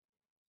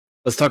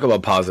Let's talk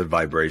about positive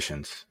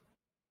vibrations,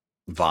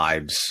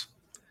 vibes,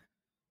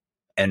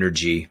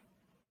 energy.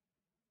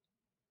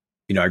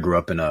 I grew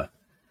up in a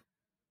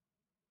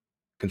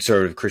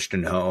conservative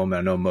Christian home.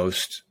 I know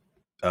most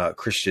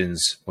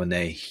Christians, when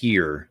they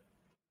hear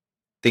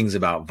things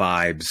about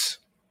vibes,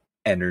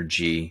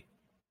 energy,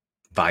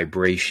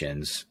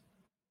 vibrations,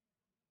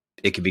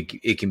 it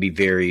can be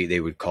very, they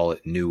would call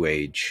it new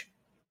age,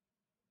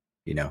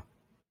 you know,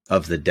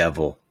 of the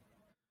devil.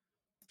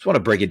 Just want to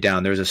break it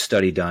down. There's a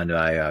study done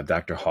by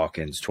Dr.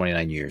 Hawkins,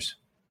 29 years,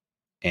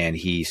 and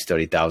he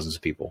studied thousands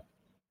of people.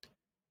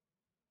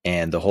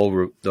 And the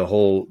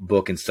whole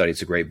book and study,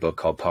 it's a great book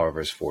called Power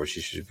vs. Force.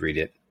 You should read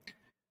it.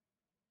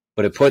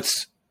 But it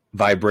puts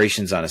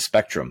vibrations on a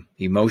spectrum,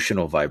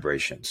 emotional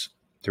vibrations,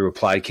 through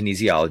applied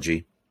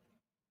kinesiology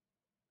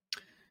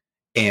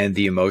and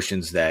the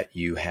emotions that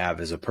you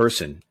have as a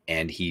person.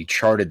 And he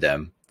charted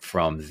them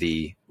from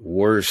the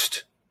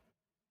worst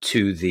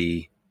to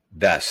the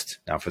best.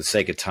 Now, for the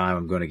sake of time,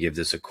 I'm going to give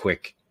this a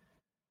quick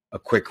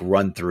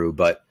run through,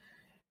 but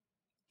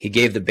he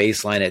gave the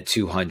baseline at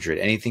 200.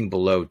 Anything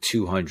below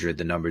 200,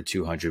 the number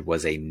 200,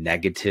 was a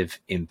negative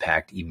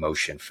impact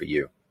emotion for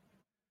you.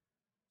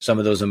 Some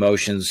of those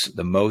emotions,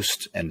 the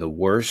most and the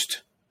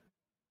worst,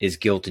 is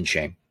guilt and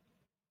shame.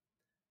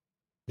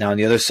 Now, on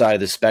the other side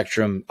of the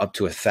spectrum, up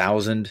to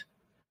 1,000,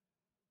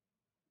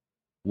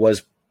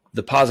 was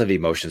the positive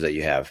emotions that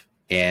you have,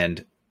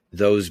 and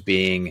those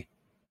being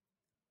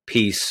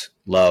peace,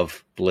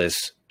 love,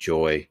 bliss,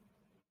 joy,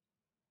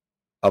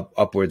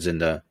 upwards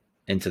into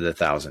the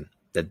 1,000.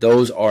 That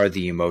those are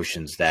the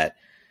emotions that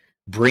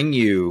bring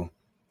you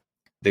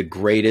the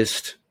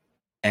greatest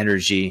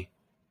energy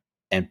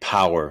and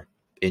power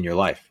in your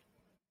life,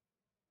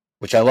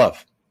 which I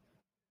love.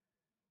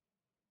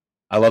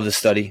 I love the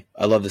study.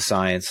 I love the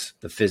science,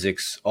 the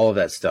physics, all of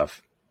that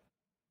stuff.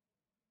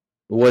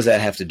 But what does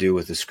that have to do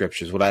with the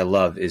scriptures? What I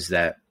love is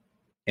that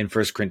in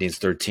 1 Corinthians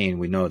 13,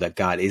 we know that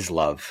God is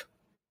love.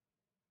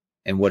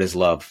 And what is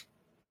love?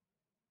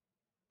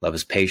 Love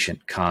is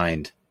patient,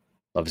 kind.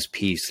 Love is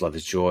peace. Love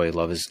is joy.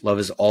 Love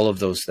is all of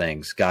those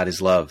things. God is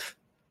love.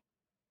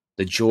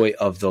 The joy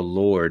of the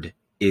Lord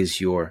is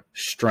your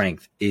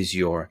strength, is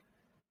your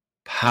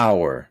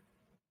power.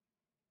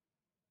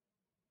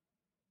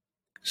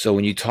 So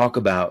when you talk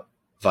about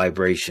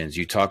vibrations,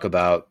 you talk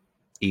about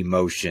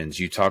emotions,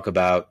 you talk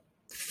about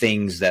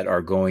things that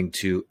are going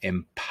to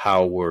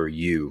empower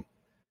you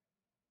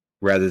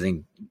rather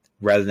than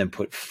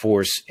put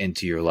force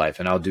into your life.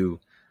 And I'm going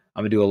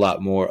to do a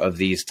lot more of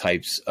these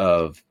types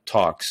of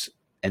talks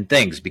and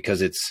things,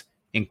 because it's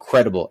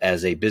incredible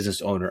as a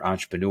business owner,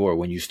 entrepreneur,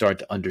 when you start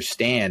to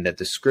understand that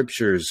the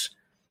scriptures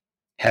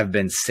have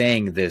been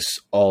saying this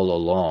all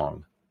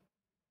along.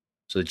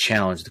 So the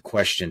challenge, the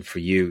question for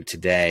you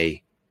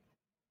today,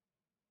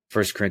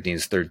 1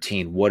 Corinthians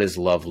 13, what does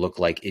love look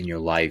like in your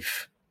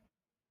life?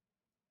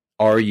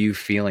 Are you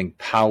feeling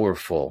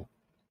powerful?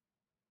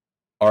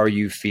 Are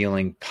you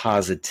feeling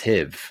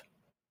positive?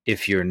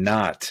 If you're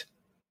not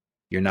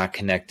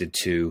connected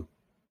to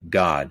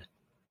God,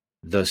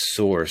 the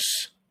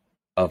source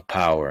of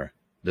power,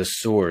 the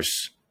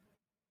source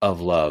of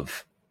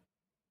love.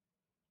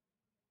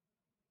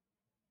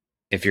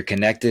 If you're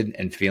connected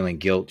and feeling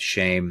guilt,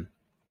 shame,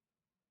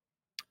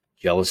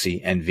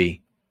 jealousy,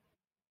 envy,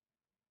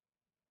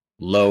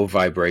 low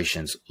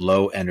vibrations,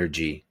 low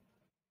energy,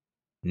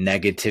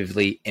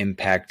 negatively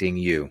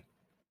impacting you,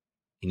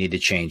 you need to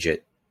change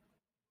it.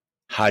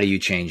 How do you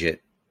change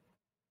it?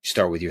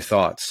 Start with your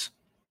thoughts.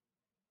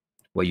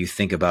 What you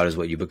think about is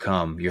what you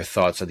become. Your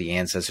thoughts are the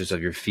ancestors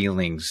of your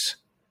feelings,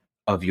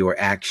 of your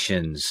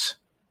actions.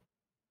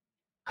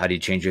 How do you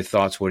change your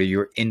thoughts? What are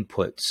your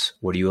inputs?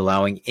 What are you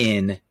allowing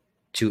in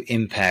to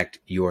impact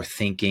your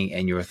thinking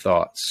and your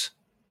thoughts?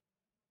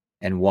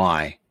 And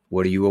why?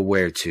 What are you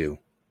aware to?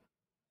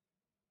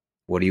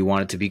 What do you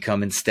want it to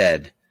become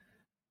instead?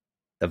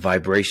 The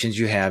vibrations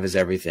you have is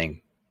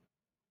everything.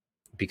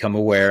 Become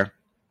aware,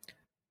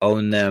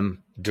 own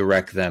them,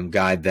 direct them,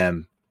 guide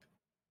them.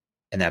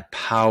 And that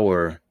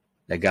power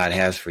that God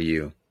has for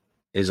you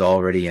is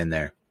already in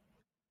there.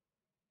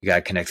 You got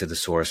to connect to the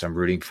source. I'm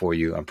rooting for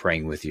you. I'm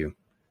praying with you.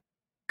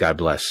 God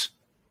bless.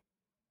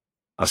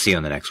 I'll see you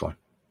on the next one.